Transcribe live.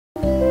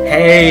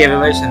Hey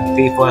everybody, it's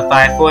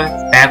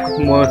 3454, back with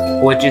more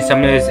Fortune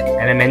Summoner's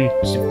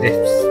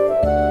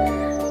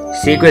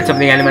Secrets of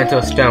the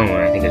Elemental Stone,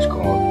 I think it's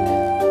called.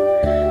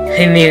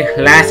 In the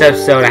last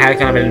episode, I had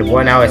kind of a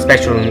 1-hour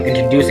special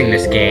introducing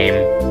this game,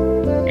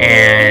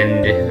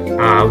 and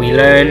we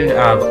learned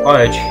of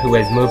Arch, who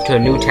has moved to a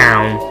new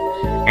town,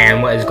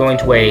 and is going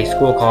to a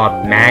school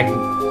called I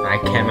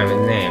can't remember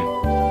the name.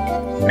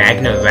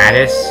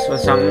 Magnaradis or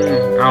something?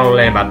 I don't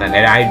learn about that.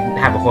 I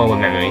have a horrible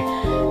memory.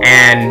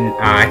 And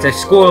it's a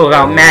school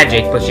about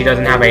magic, but she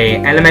doesn't have a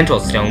elemental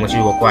stone, which is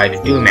required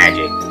to do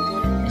magic.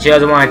 She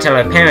doesn't want to tell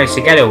her parents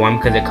to get her one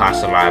because it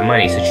costs a lot of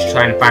money, so she's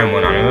trying to find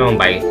one on her own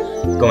by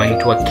going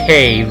to a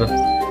cave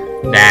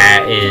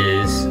that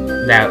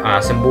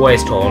some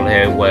boys told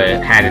her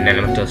had an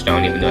elemental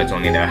stone, even though it's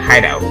only their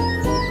hideout.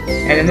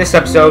 And in this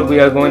episode, we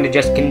are going to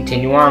just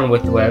continue on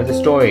with where the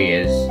story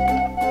is.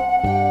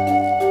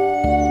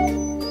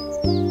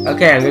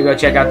 Okay, I'm gonna go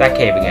check out that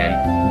cave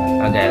again.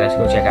 Okay, let's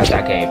go check out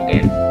that cave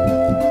again.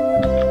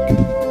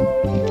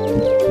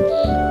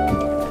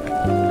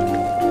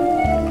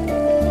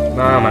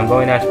 Mom, I'm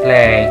going out to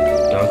play.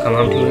 Don't come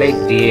home too late,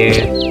 dear.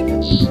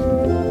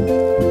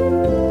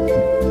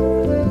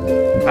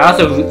 I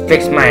also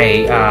fixed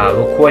my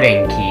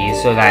recording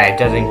keys so that it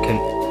doesn't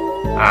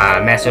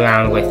mess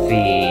around with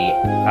the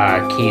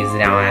keys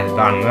down at the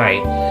bottom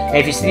right. And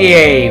if you see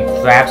a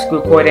perhaps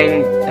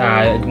recording,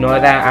 ignore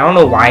that. I don't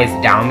know why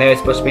it's down there.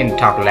 It's supposed to be in the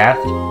top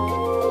left.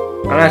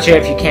 I'm not sure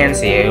if you can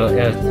see it,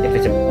 if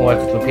it's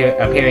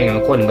appearing in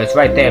recording, but it's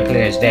right there,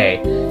 clear as day,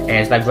 and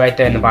it's like right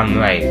there in the bottom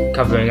right,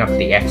 covering up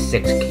the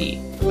F6 key.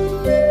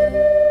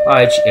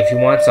 Arch, if you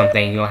want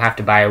something, you'll have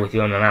to buy it with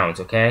your own allowance,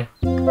 okay?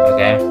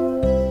 Okay.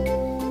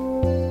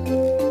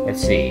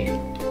 Let's see.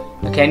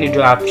 A candy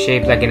drop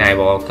shaped like an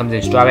eyeball comes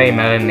in strawberry,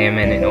 melon,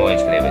 lemon, and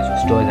orange flavors.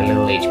 Restores a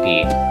little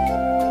HP.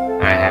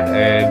 I have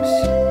herbs.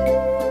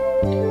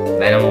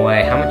 Venom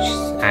away. How much?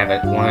 I have a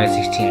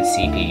 116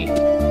 CP.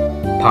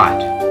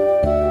 Pot.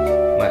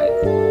 What?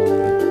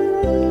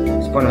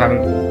 What's the point of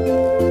having?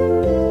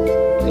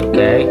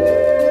 Okay.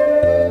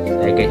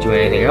 Did I get you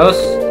anything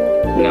else?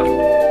 No.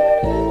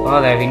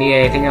 Well, then, if you need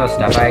anything else,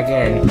 stop by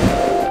again.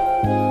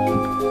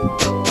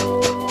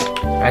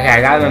 Okay,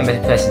 I gotta remember to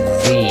press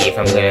Z if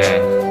I'm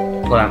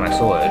gonna pull out my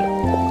sword.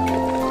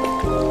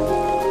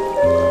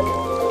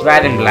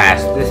 Dragon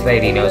Blast. This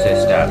lady knows her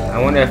stuff. I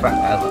wonder if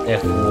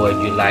would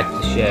you like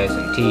to share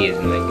some tea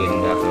isn't a good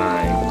enough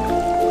line.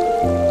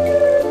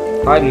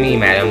 Pardon me,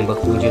 madam,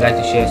 but would you like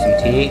to share some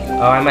tea?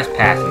 Oh, I must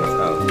pass myself.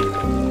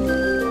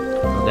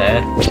 Okay. I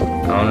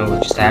don't know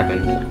what just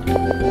happened.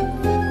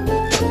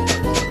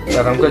 So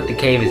if I'm quick, the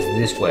cave is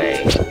this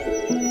way.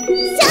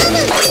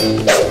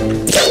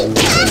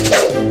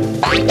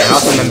 I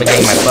also remember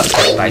getting my butt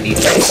kicked by these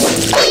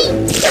things.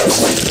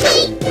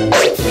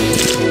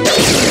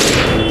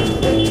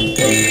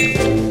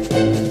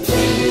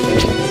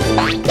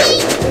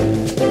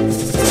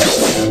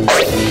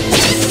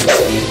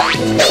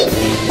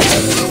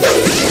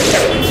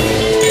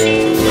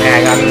 Yeah,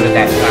 I gotta remember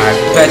that.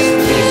 Press the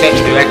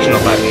certain directional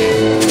button.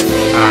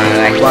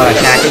 Like while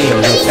attacking,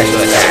 you'll do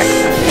special attacks.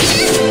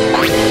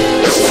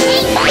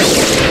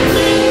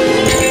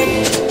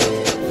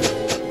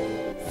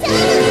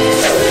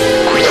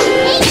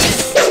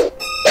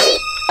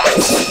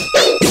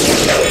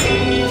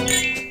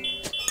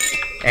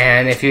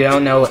 And if you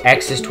don't know,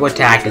 X is to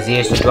attack, Z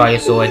is to draw your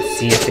sword,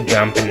 C is to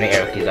jump, and the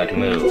arrow keys are to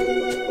move.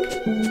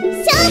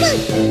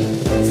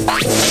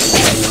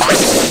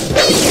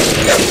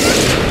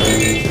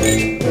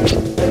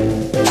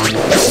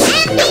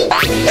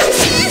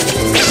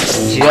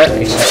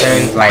 She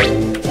turns like...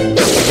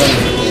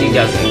 She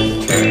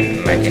doesn't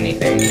turn like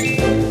anything.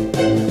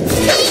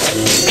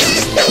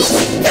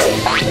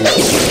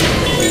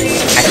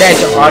 I said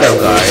it's auto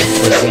guard,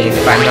 which means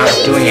if I'm not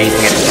doing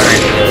anything at the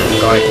time,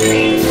 it'll guard me.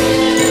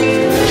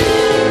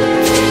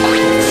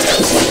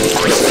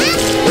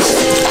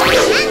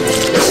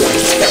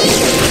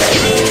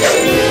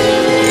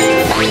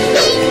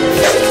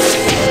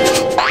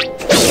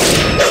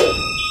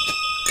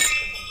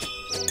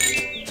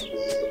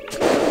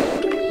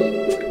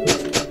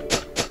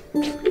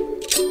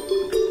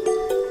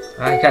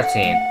 Alright,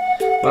 cutscene.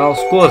 Well,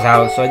 school's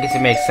out, so I guess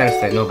it makes sense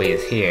that nobody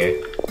is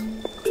here.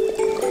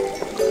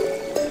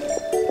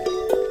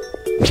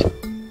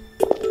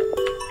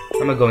 I'm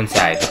gonna go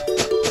inside.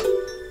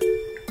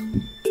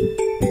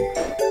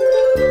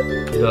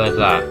 The door is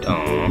locked.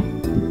 Aww.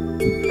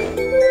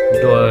 The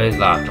door is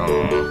locked.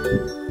 Aww.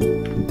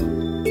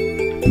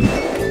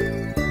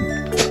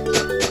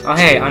 Oh,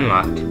 hey,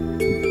 unlocked.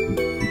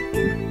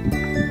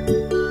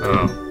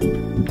 Oh.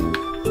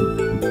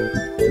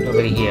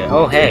 Nobody here.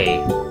 Oh,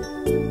 hey.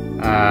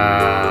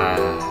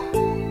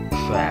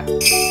 Crap. I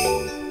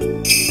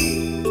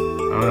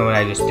don't know what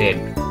I just did.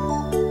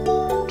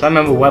 Try to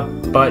remember what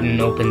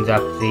button opens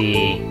up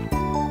the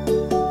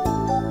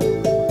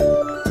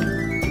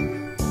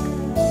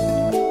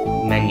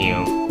menu.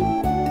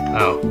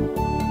 Oh.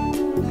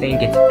 I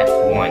think it's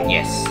F1,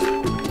 yes.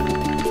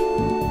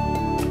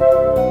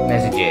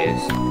 Messages.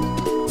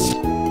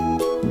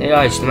 Hey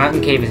Arch, the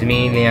mountain cave is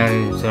immediately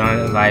on, so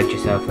don't invite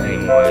yourself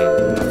anymore.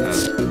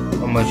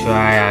 One more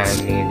try, I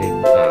need it.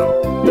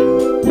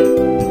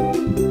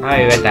 I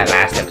already read that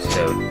last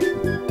episode.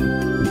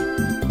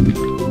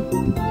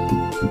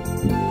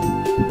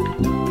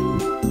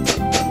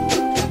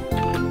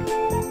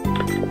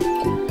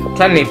 I'm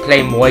trying to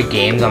play more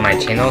games on my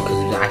channel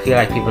because I feel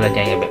like people are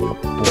getting a bit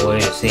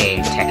bored of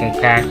seeing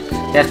Tekken Pack.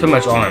 That's pretty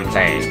much all I'm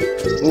playing.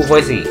 Ooh,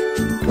 Voicey.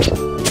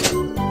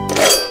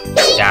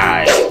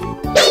 Die.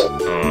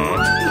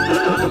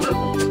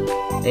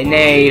 They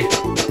nade.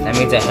 That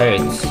means it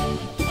hurts.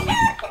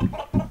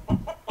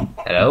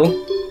 Hello?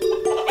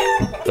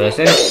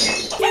 Person?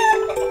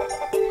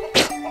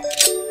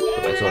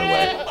 Put my sword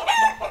away.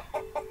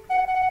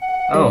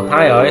 Oh,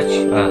 hi Arch.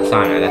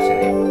 Sana, that's her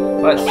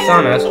name. But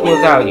Sana,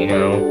 school's out, you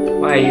know.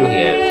 Why are you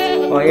here?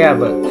 Oh yeah,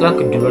 but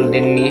Cluckadoodle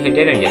didn't eat her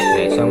dinner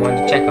yesterday, so I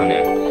wanted to check on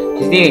her.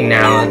 She's eating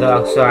now,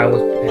 though, so I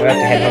was about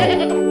to head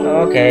home.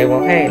 Oh, okay,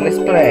 well hey, let's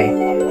play.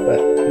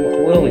 But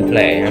will we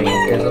play? I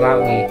mean, there's a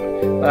lot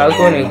Well, I was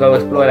going to go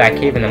explore that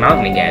cave in the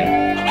mountain again.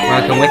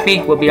 Wanna come with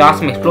me? We'll be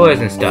awesome explorers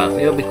and stuff.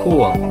 It'll be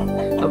cool.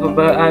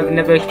 But I've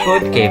never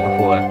explored the cave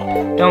before.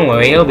 Don't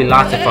worry, it'll be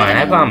lots of fun.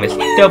 I promise.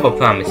 Double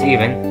promise,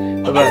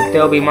 even. But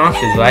there'll be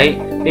monsters, right?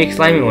 Big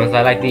slimy ones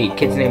that like to eat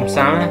kids named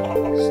Sana?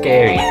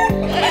 Scary.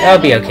 That'll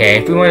be okay.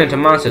 If we run into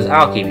monsters,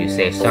 I'll keep you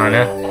safe,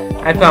 Sana.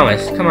 I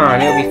promise. Come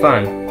on, it'll be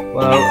fun.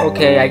 Well,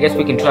 okay, I guess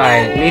we can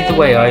try. Lead the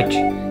way, Arch.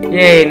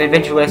 Yay, an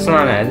adventure with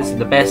Sana. This is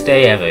the best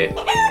day ever.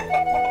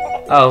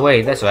 Oh,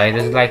 wait, that's right.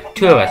 There's like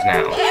 2 of us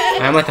now.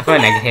 I'm with a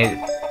friend. I can hit.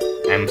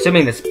 I'm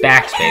assuming this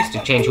backspace to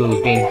change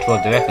who's being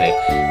controlled directly.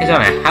 Hey,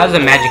 Sana, how does a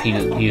magic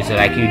user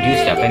like you do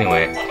stuff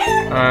anyway?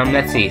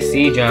 Let's see.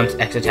 C jumps,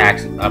 X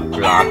attacks, up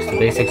blocks. The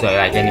basics are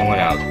like anyone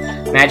else.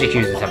 Magic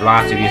users have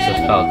lots of useful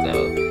spells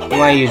though. You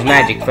want to use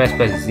magic, first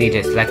press Z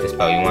to select the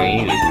spell you want to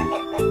use.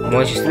 And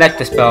once you select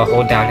the spell,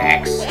 hold down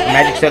X. A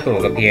magic circle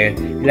will appear.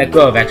 You let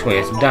go of X when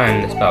it's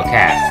done, the spell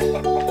casts.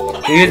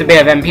 You use a bit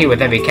of MP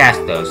with every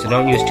cast though, so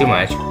don't use too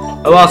much.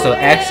 Oh, also,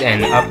 X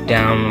and up,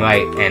 down,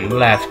 right, and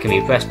left can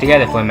be pressed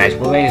together for a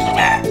magical ranged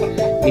attack.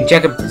 You can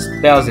check up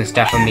spells and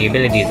stuff from the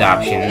abilities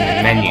option in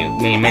the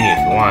main menu if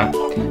you want.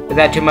 Was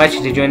that too much?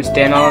 Did you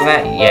understand all of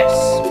that? Yes.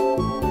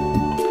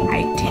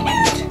 I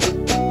didn't.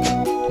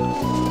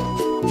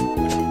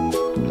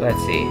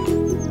 Let's see.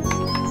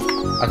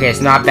 Okay,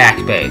 it's not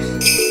backspace.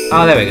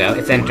 Oh, there we go.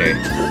 It's enter.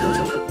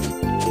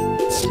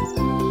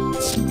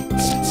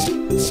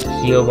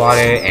 Heal water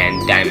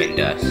and diamond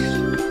dust.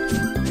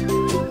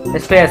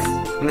 Let's play as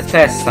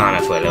Sana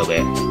for a little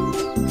bit.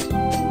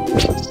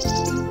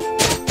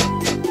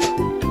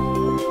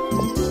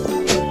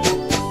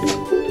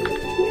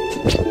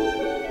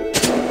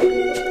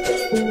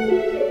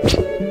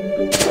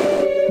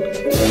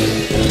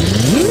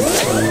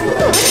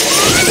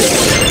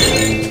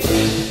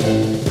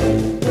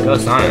 Go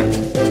Sana.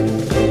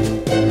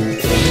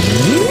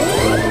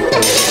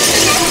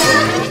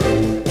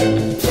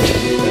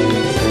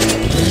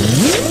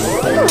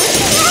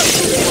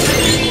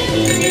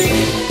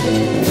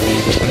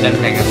 I'm done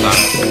playing as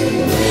Sonic.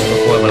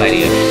 Horrible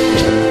idea.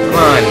 Come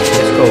on,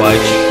 let's go,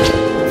 Arch.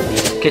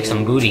 Kick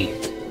some booty.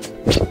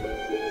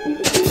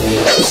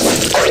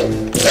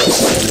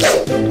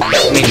 I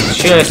mean,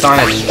 sure,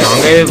 Sonic's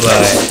stronger,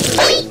 but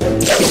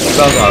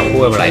spells are a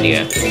horrible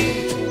idea.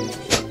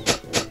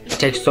 It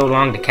takes so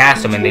long to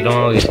cast them and they don't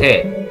always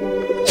hit.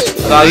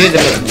 So I'll use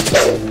them.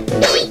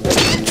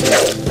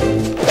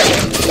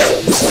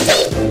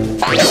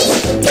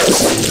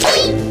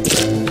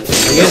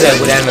 I'll use it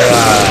whenever,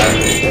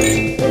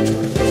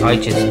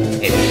 Arch is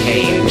in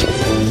pain.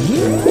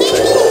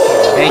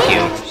 Thank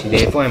you. She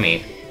did it for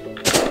me.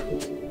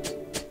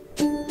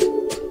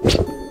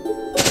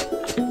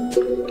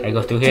 Can I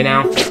go through here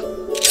now?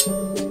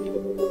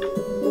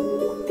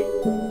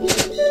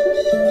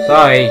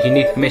 Sorry, you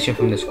need permission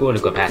from the school to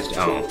go past.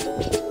 Oh.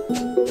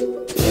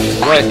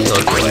 What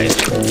killed you away?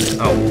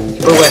 Oh,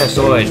 she put away her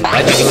sword.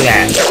 Why'd you do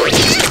that?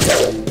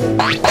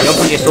 You don't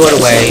put your sword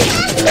away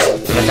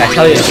unless I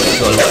tell you to put your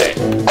sword away.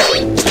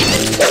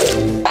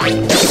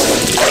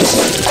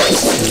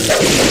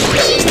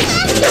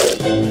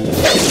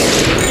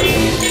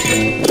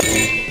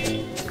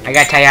 I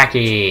got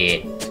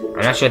taiyaki.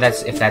 I'm not sure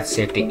if that's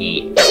safe to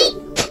eat.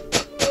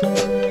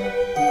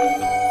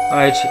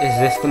 Arch, is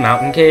this the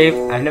mountain cave?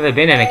 I've never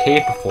been in a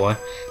cave before.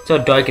 It's so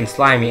dark and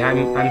slimy.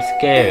 I'm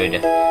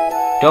scared.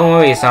 Don't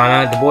worry,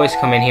 Sana. The boys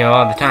come in here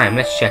all the time.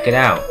 Let's check it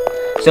out.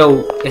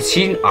 So, is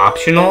she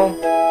optional?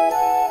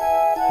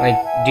 Like,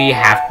 do you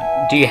have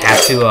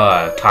to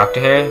talk to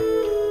her?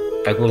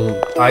 Like, will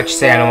Arch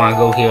say I don't want to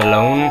go here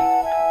alone?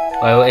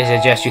 Or is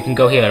it just you can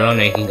go here alone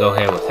and you can go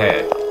here with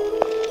her?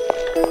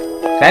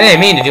 I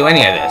didn't mean to do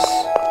any of this.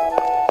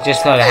 It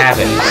just sort of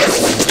happened.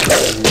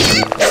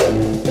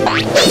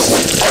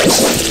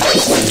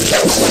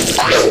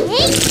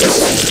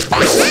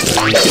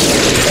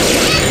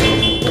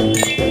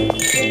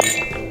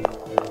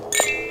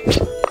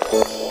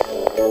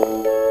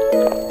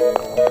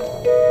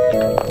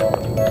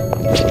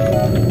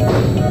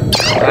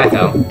 I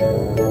fell.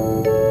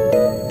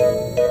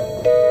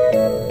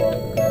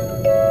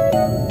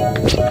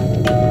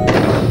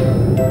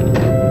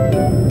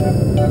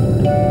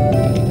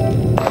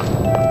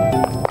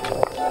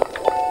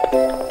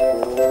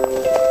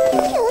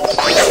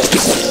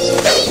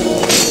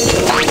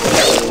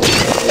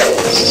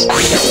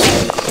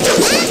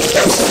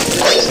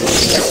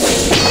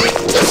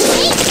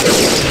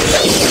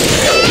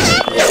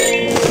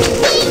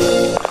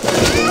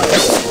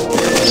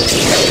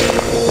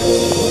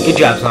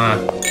 job,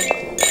 Sonic.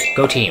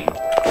 Go team.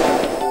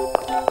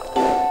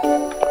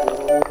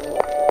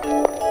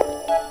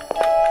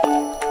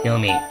 Heal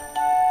me.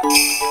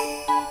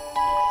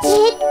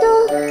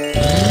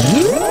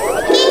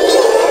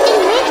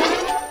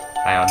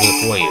 I'll do it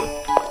for you.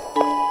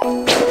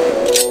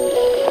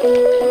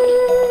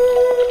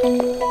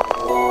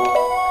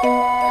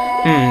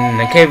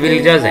 The cave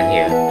really does end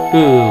here.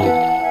 Ooh,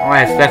 all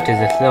that's left is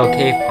this little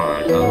cave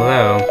pond.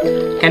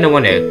 Although, kinda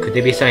wonder, could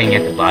there be something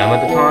at the bottom of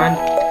the pond?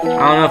 I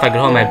don't know if I could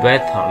hold my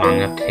breath long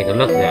enough to take a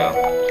look though.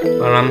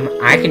 Well,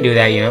 I can do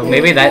that, you know.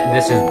 Maybe you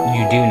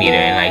do need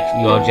it, and like,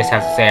 you'll just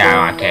have to say, oh,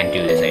 I can't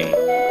do this thing.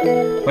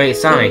 Wait,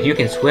 Sonic, you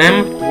can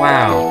swim?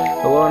 Wow.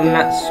 Well,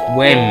 not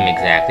swim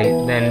exactly.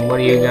 Then what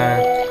are you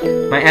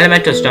gonna... My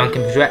elemental stone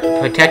can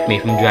protect me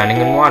from drowning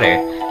in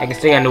water. I can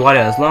stay underwater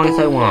as long as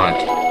I want.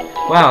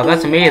 Wow,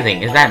 that's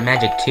amazing. Is that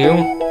magic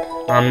too?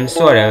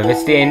 Sort of.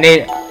 It's the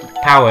innate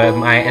power of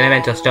my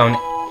elemental stone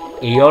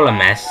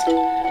Eolamest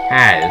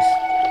has.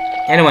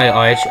 Anyway,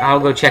 Arch, I'll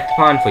go check the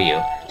pond for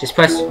you. Just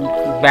press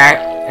back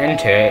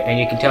enter and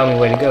you can tell me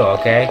where to go,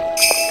 okay?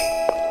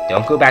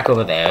 Don't go back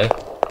over there.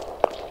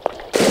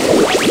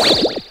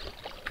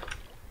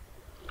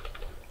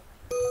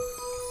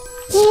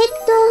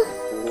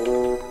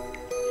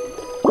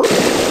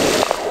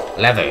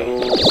 Lever.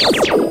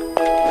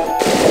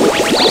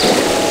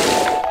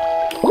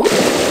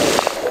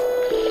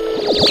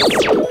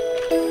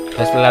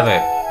 Press the lever.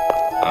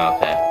 Oh,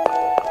 okay.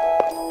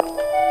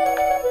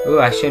 Ooh,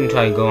 I shouldn't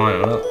try to go on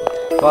and look.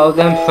 Well,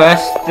 then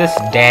press this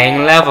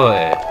dang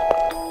lever.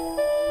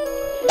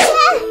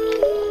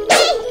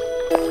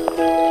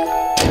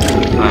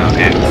 Oh,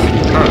 X.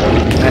 Huh.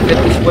 I hit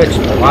the switch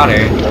in the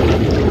water.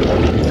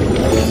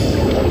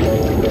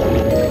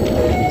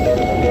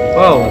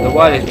 Whoa, the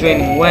water's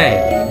draining away.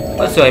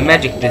 What sort of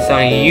magic did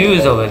Sonic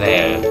use over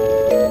there?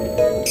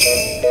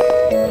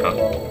 Oh.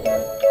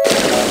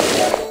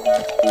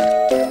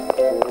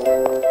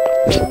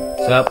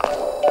 What's up?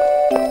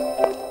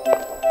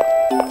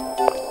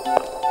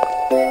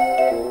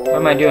 What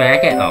am I doing? I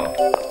can't. Oh.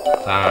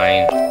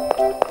 Fine.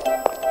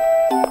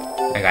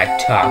 I gotta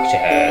talk to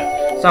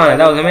her. Sonic,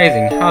 that was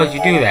amazing. How did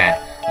you do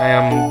that?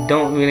 I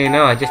don't really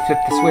know. I just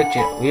flipped the switch.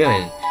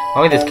 Really?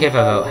 Why would this cave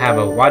have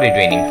a water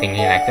draining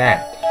thingy like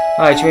that?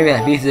 Alright, maybe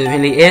that means there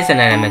really is an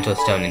elemental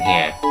stone in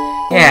here.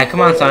 Yeah,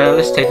 come on, Sonic,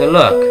 let's take a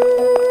look.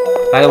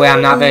 By the way,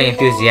 I'm not very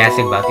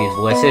enthusiastic about these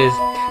voices,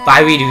 but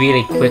I read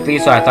really quickly,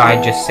 so I thought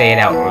I'd just say it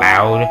out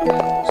loud.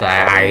 So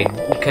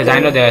because I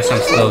know there are some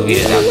slow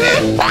readers out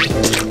there.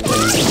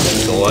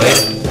 Sword,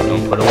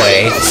 don't put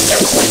away.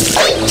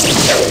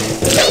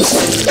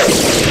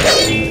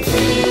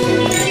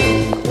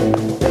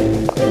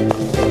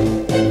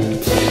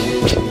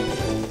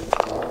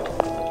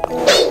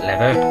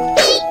 Lever.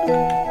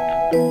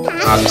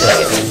 I'll kill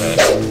you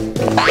first.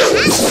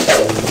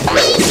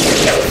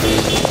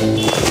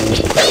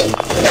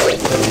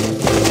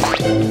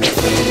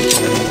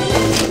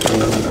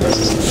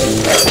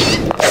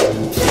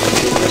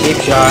 Cheap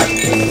shot.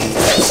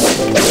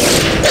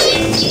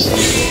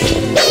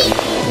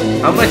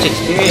 How much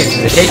experience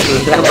does it take to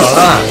level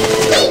up?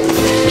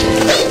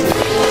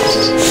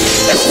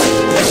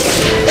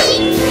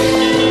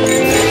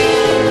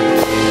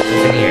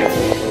 What's in here?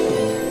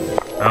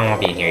 I don't want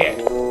to be in here yet.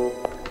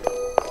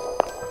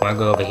 I wanna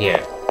go over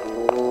here.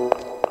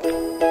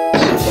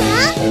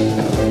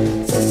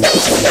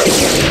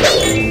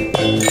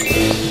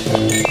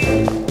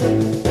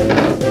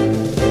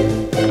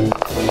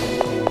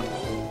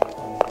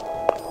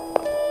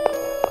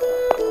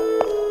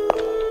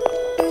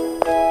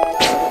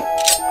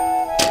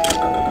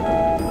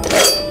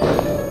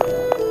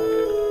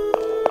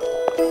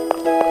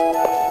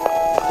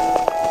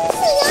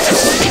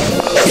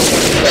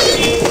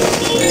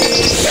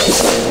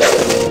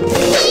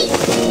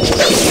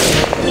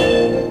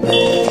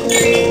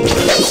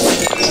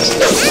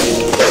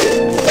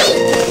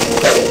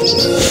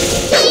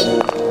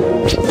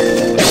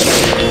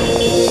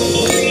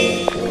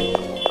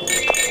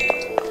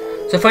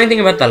 So funny thing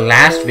about the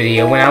last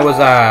video, when I was,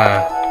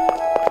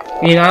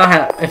 you know,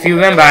 if you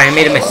remember, I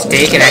made a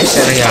mistake and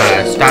accidentally,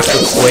 stopped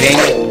recording,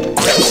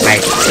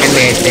 like, 10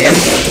 minutes in,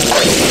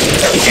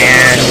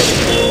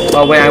 and,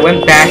 well, when I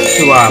went back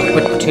to,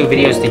 put the two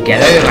videos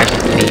together, like,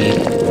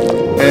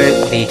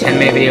 the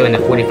 10-minute video and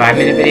the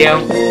 45-minute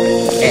video,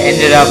 it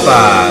ended up,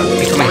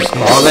 becoming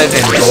smaller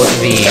than both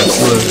of the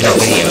two original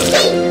videos.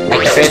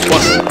 Like, the first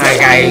one, like,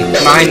 I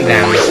combined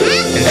them,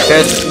 and the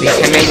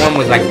 10-minute one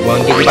was, like,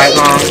 1 gigabyte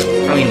long,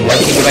 1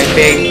 gigabyte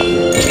big,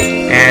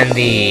 and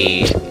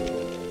the,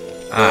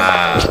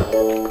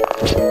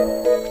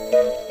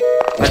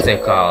 what's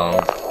it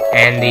called?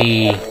 And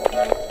the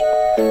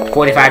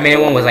 45-minute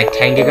one was like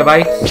 10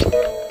 gigabytes.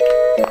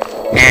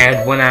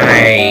 And when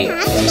I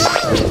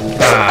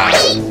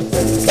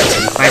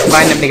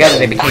combined them together,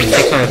 they became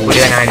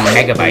 649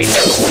 megabytes.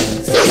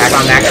 I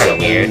found that kind of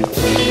weird.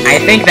 I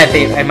think that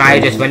I might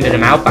have just rendered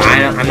them out, but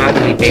I'm not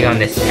really big on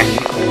this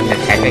the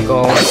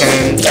technical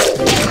terms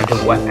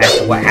as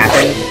to what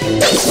happened.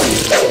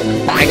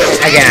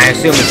 Again, I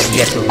assume it's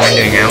just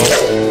rendering out.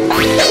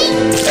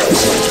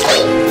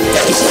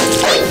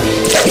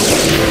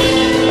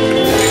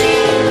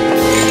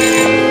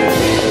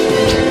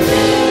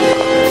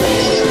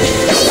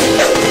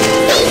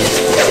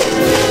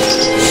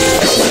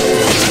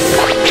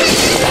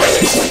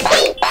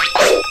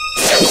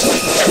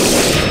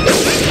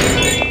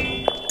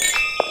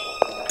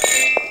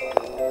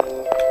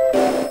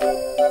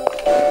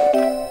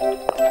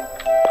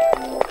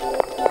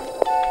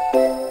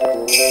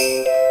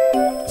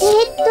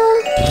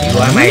 You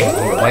are my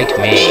white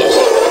mage.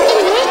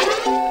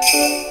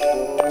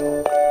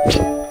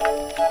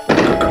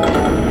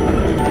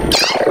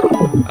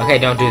 Okay,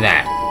 don't do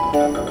that.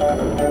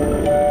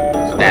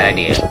 It's a bad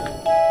idea.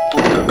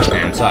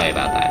 I'm sorry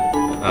about that.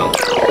 Oh,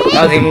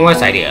 that was an even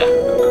worse idea.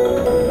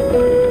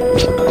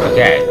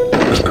 Okay,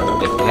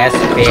 with less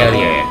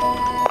failure.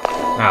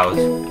 Oh.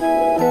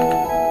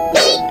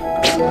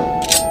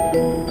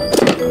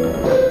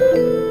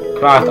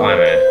 Cloth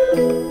armor.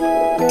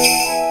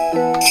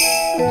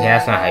 Yeah,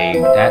 that's not how you.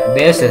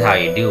 This is how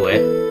you do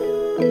it.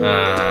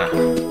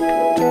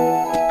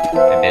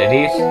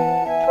 Abilities.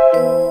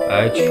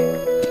 Arch.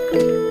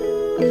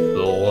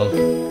 Roll.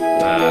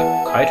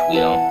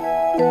 Cartwheel.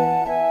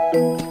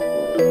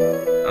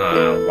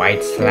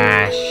 White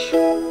slash.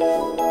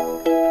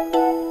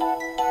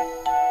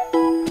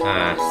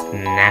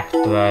 Snap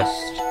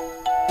thrust.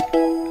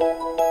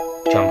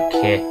 Jump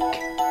kick.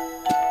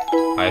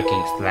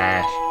 Arcing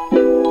slash.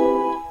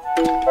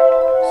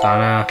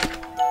 Sauna.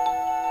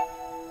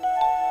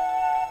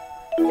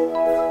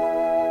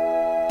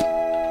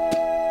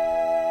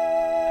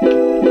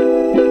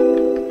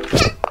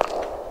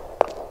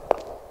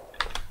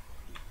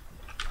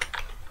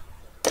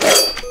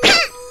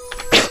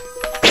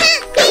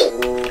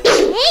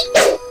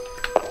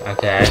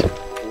 Okay.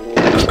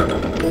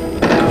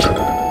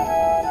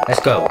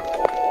 Let's go.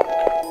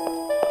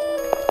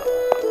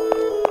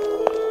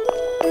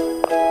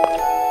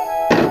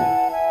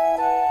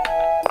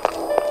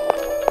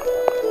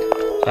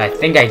 So I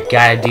think I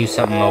gotta do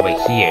something over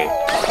here.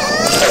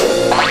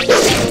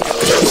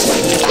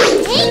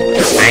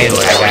 I know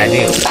what I gotta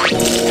do.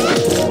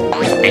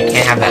 I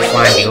can't have that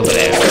slime be over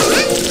there.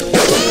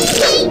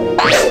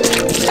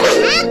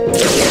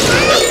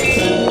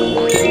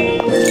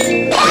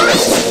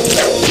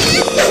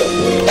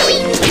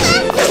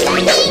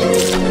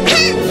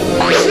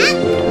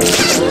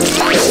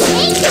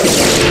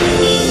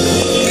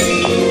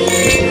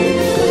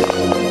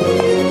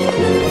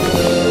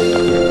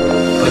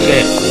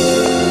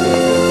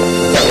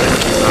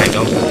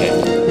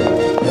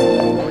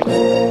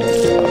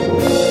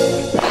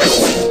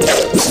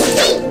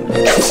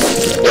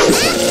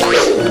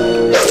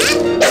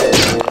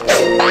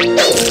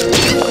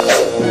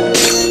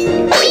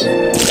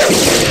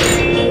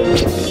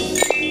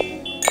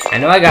 I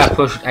know I gotta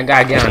push, I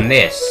gotta get on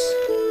this.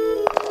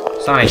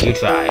 Sonic, you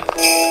try.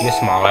 You're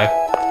smaller.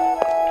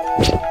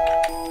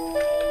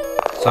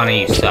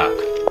 Sonic, you suck.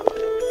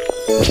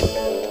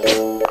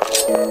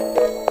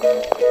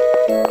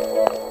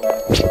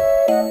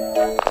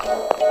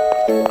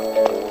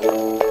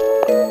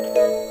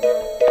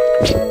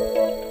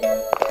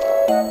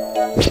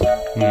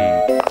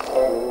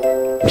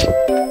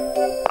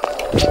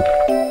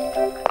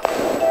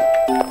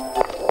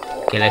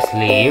 Okay, let's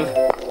leave.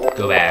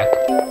 Go back.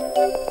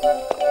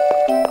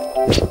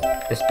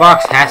 This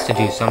box has to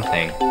do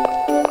something.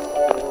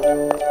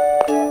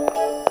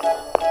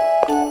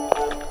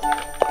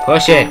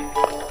 Push it!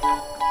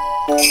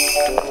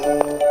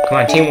 Come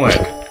on,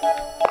 teamwork.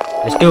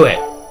 Let's do it.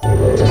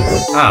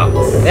 Oh,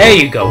 there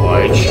you go,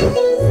 Arch.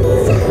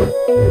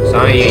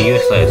 Sonic, you're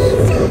useless.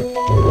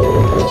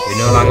 You're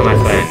no longer my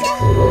friend.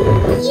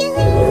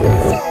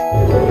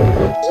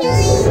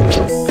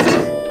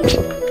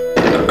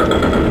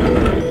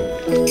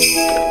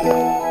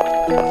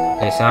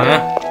 Okay,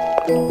 Sonic.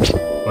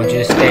 I want you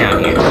to stay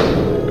out here.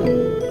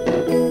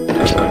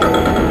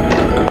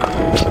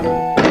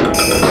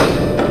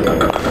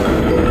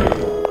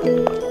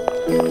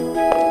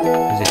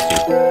 What does this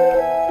do?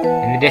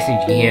 In the distance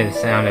you can hear the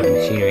sound of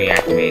machinery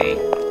activating.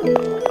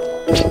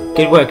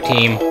 Good work,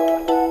 team.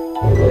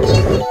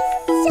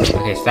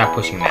 Okay, stop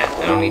pushing that.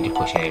 I don't need to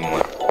push it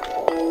anymore.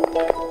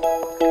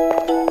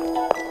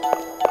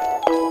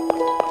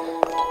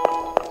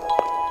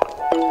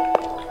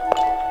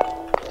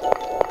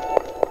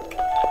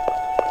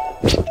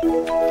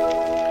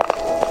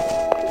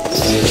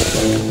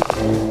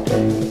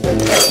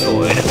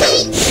 Good.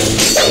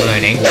 I'm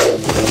learning.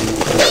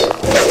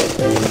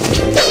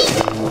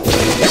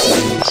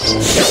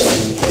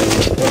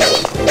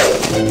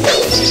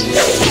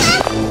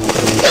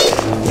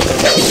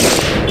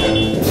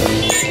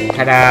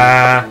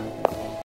 Ta-da!